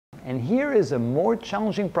And here is a more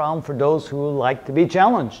challenging problem for those who like to be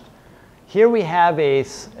challenged. Here we have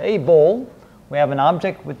a bowl. We have an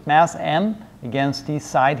object with mass m against the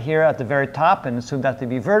side here at the very top, and assume that to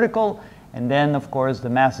be vertical. And then, of course, the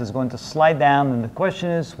mass is going to slide down. And the question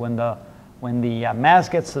is, when the mass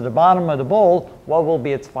gets to the bottom of the bowl, what will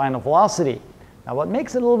be its final velocity? Now, what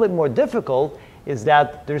makes it a little bit more difficult is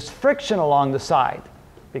that there's friction along the side.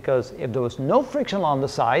 Because if there was no friction along the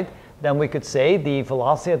side, then we could say the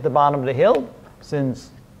velocity at the bottom of the hill,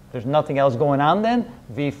 since there's nothing else going on then,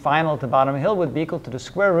 v final at the bottom of the hill would be equal to the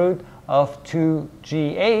square root of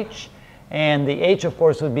 2gh. And the h, of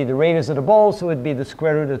course, would be the radius of the bowl, so it would be the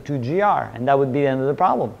square root of 2gr. And that would be the end of the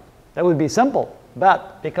problem. That would be simple.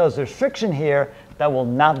 But because there's friction here, that will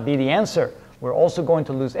not be the answer. We're also going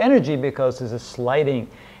to lose energy because this is sliding.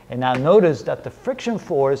 And now notice that the friction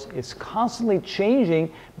force is constantly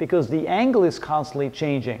changing because the angle is constantly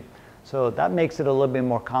changing. So that makes it a little bit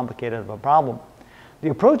more complicated of a problem. The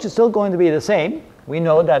approach is still going to be the same. We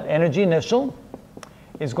know that energy initial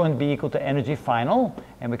is going to be equal to energy final.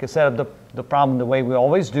 And we can set up the problem the way we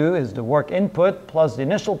always do, is the work input plus the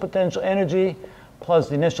initial potential energy plus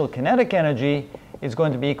the initial kinetic energy is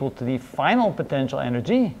going to be equal to the final potential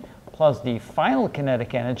energy plus the final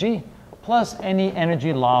kinetic energy plus any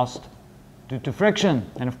energy lost due to friction.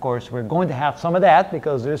 And of course, we're going to have some of that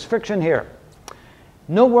because there's friction here.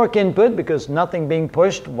 No work input because nothing being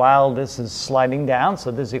pushed while this is sliding down,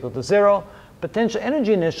 so this is equal to 0. Potential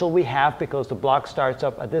energy initial we have because the block starts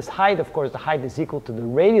up at this height. Of course, the height is equal to the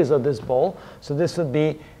radius of this bowl, so this would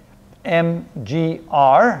be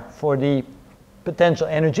mgr for the potential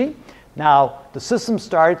energy. Now, the system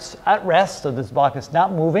starts at rest, so this block is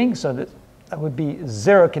not moving, so that would be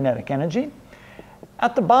 0 kinetic energy.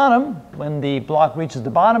 At the bottom, when the block reaches the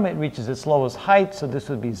bottom, it reaches its lowest height, so this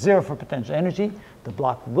would be 0 for potential energy. The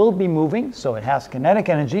block will be moving, so it has kinetic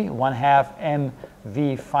energy, 1/2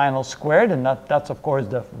 mv final squared, and that's of course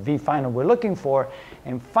the v final we're looking for.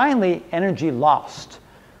 And finally, energy lost.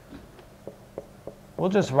 We'll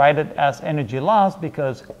just write it as energy lost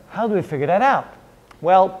because how do we figure that out?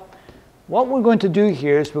 Well, what we're going to do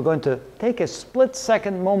here is we're going to take a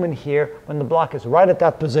split-second moment here when the block is right at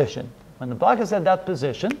that position. When the block is at that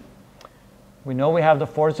position, we know we have the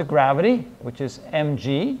force of gravity, which is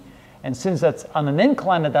mg. And since that's on an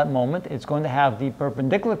incline at that moment, it's going to have the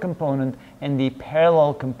perpendicular component and the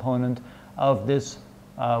parallel component of this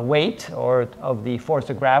weight, or of the force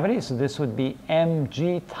of gravity. So this would be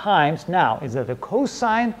mg times, now, is that the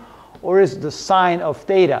cosine or is the sine of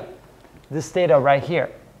theta? This theta right here.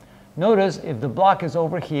 Notice if the block is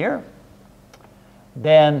over here,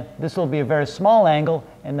 then this will be a very small angle,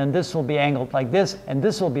 and then this will be angled like this, and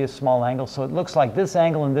this will be a small angle. So it looks like this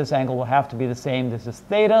angle and this angle will have to be the same. This is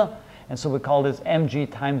theta, and so we call this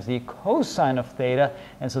mg times the cosine of theta,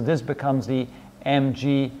 and so this becomes the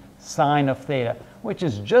mg sine of theta, which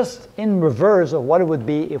is just in reverse of what it would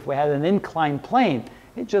be if we had an inclined plane.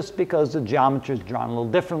 It's just because the geometry is drawn a little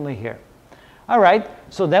differently here. All right,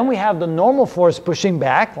 so then we have the normal force pushing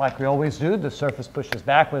back, like we always do. The surface pushes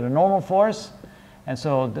back with a normal force. And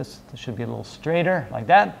so this should be a little straighter, like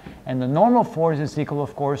that. And the normal force is equal,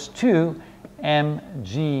 of course, to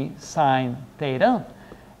mg sine theta.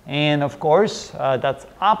 And of course, that's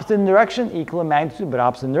opposite in direction, equal in magnitude, but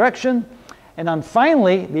opposite in direction. And then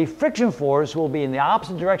finally, the friction force will be in the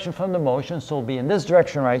opposite direction from the motion. So it'll be in this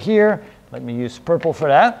direction right here. Let me use purple for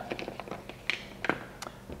that.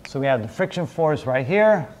 So we have the friction force right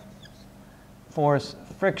here, force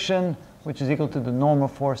friction, which is equal to the normal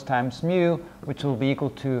force times mu, which will be equal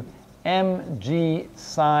to mg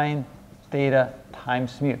sine theta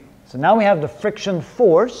times mu. So now we have the friction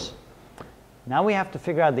force. Now we have to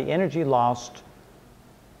figure out the energy lost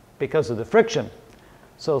because of the friction.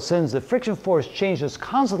 So since the friction force changes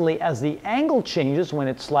constantly as the angle changes when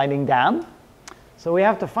it's sliding down, so we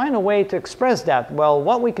have to find a way to express that. Well,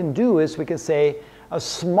 what we can do is we can say a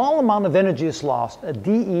small amount of energy is lost, a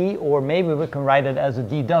dE, or maybe we can write it as a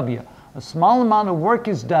dW. A small amount of work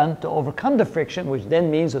is done to overcome the friction, which then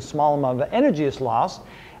means a small amount of energy is lost,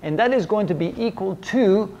 and that is going to be equal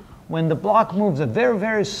to when the block moves a very,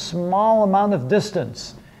 very small amount of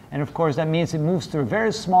distance. And of course, that means it moves through a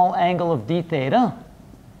very small angle of d theta,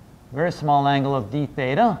 very small angle of d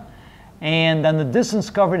theta, and then the distance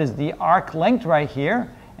covered is the arc length right here.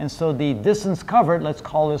 And so the distance covered, let's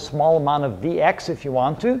call it a small amount of dx if you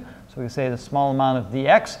want to. So we say the small amount of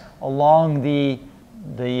dx along the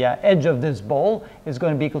edge of this bowl is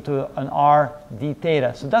going to be equal to an r d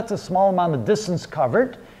theta. So that's a small amount of distance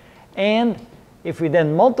covered. And if we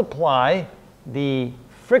then multiply the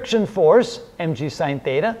friction force, mg sine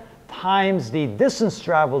theta, times the distance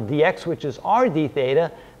traveled dx, which is r d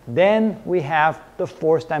theta, then we have the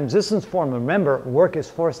force times distance form. Remember, work is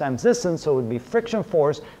force times distance, so it would be friction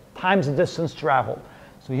force times the distance traveled.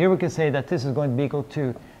 So here we can say that this is going to be equal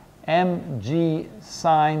to mg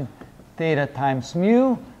sine theta times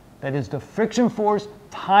mu. That is the friction force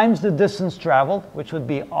times the distance traveled, which would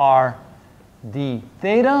be r d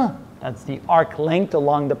theta. That's the arc length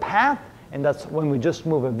along the path, and that's when we just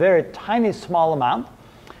move a very tiny small amount.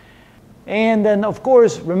 And then, of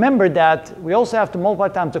course, remember that we also have to multiply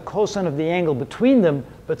times the cosine of the angle between them,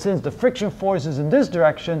 but since the friction force is in this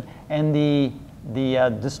direction and the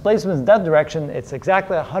displacement is in that direction, it's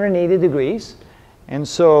exactly 180 degrees. And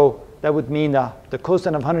so that would mean the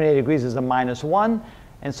cosine of 180 degrees is a -1.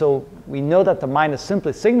 And so we know that the minus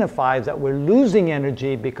simply signifies that we're losing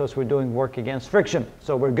energy because we're doing work against friction.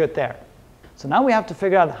 So we're good there. So now we have to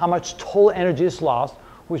figure out how much total energy is lost,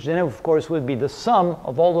 which then of course would be the sum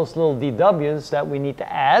of all those little dW's that we need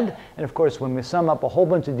to add. And of course when we sum up a whole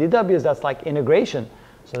bunch of dW's, that's like integration.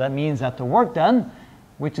 So that means that the work done,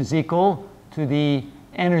 which is equal to the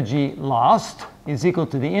energy lost, is equal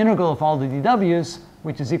to the integral of all the dW's,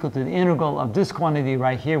 which is equal to the integral of this quantity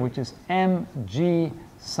right here, which is mg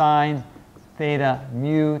sine theta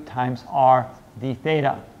mu times r d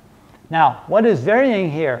theta. Now, what is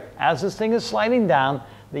varying here? As this thing is sliding down,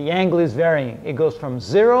 the angle is varying. It goes from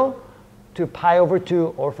 0 to pi over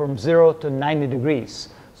 2, or from 0 to 90 degrees.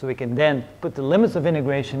 So we can then put the limits of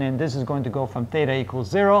integration in. This is going to go from theta equals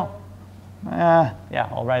 0. Yeah,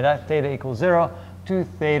 I'll write that. Theta equals 0 to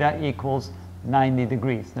theta equals 90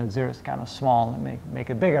 degrees. That 0 is kind of small, and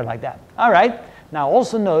make it bigger like that. All right. Now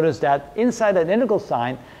also notice that inside that integral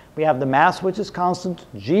sign, we have the mass, which is constant,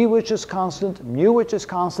 g, which is constant, mu, which is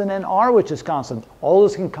constant, and r, which is constant. All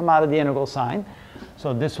this can come out of the integral sign.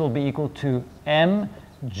 So this will be equal to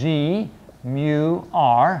mg mu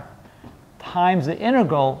r times the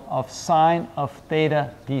integral of sine of theta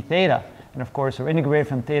d theta. And of course, we're integrating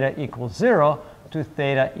from theta equals 0 to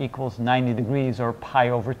theta equals 90 degrees, or pi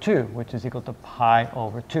over 2, which is equal to pi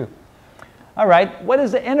over 2. All right, what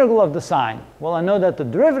is the integral of the sine? Well, I know that the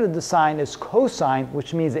derivative of the sine is cosine,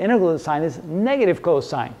 which means the integral of the sine is negative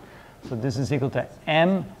cosine. So this is equal to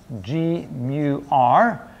mg mu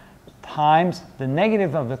r times the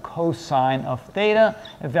negative of the cosine of theta,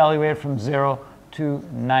 evaluated from 0 to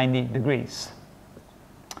 90 degrees.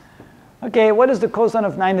 Okay, what is the cosine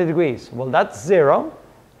of 90 degrees? Well, that's 0,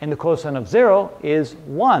 and the cosine of 0 is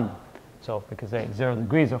 1. So we could say 0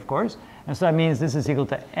 degrees, of course. And so that means this is equal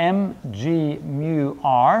to mg mu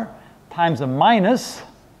r times a minus.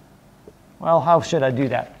 Well, how should I do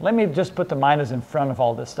that? Let me just put the minus in front of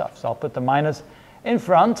all this stuff. So I'll put the minus in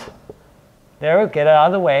front. There, get it out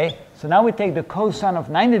of the way. So now we take the cosine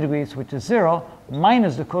of 90 degrees, which is 0,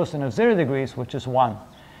 minus the cosine of 0 degrees, which is 1.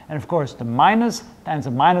 And of course, the minus times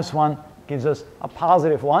a minus 1 gives us a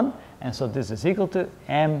positive 1. And so this is equal to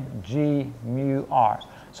mg mu r.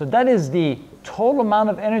 So that is the total amount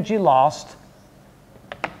of energy lost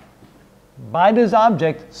by this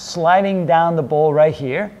object sliding down the bowl right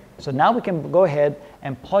here. So now we can go ahead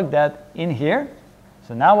and plug that in here.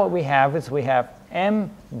 So now what we have is we have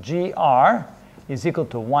mgr is equal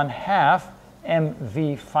to 1/2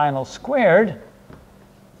 mv final squared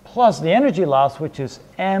plus the energy loss, which is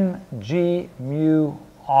mg mu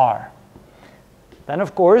r. Then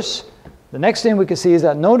of course, the next thing we can see is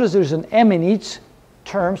that notice there's an m in each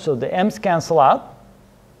term, so the m's cancel out.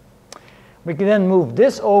 We can then move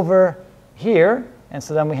this over here, and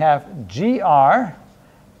so then we have gr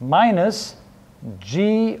minus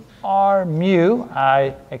gr mu.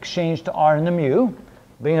 I exchanged the r and the mu.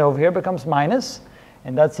 Bring it over here, becomes minus,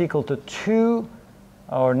 and that's equal to 2,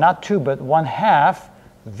 or not 2, but 1/2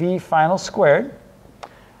 v final squared.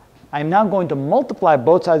 I'm now going to multiply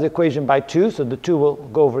both sides of the equation by 2, so the 2 will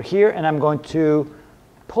go over here, and I'm going to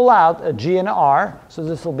pull out a g and an r, so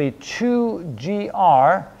this will be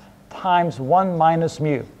 2gr times 1 minus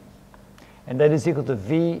mu. And that is equal to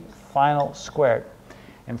v final squared.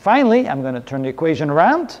 And finally, I'm going to turn the equation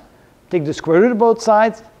around, take the square root of both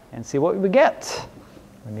sides, and see what we get.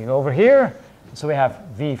 When you go over here, so we have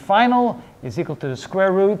v final is equal to the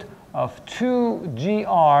square root of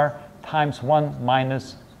 2gr times 1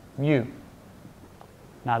 minus mu.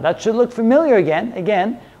 Now that should look familiar again.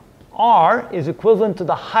 Again, r is equivalent to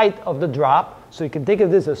the height of the drop, so you can think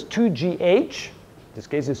of this as 2gh. In this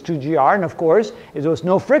case, it's 2gr, and of course, if there was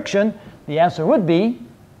no friction, the answer would be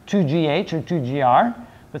 2gh or 2gr.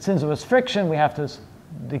 But since there was friction, we have to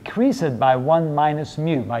decrease it by 1 minus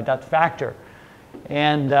mu, by that factor.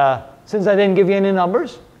 And since I didn't give you any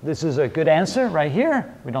numbers, this is a good answer right here.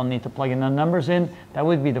 We don't need to plug in the numbers in. That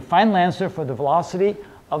would be the final answer for the velocity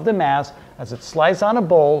of the mass as it slides on a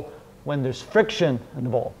bowl when there's friction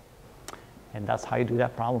involved. And that's how you do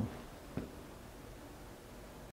that problem.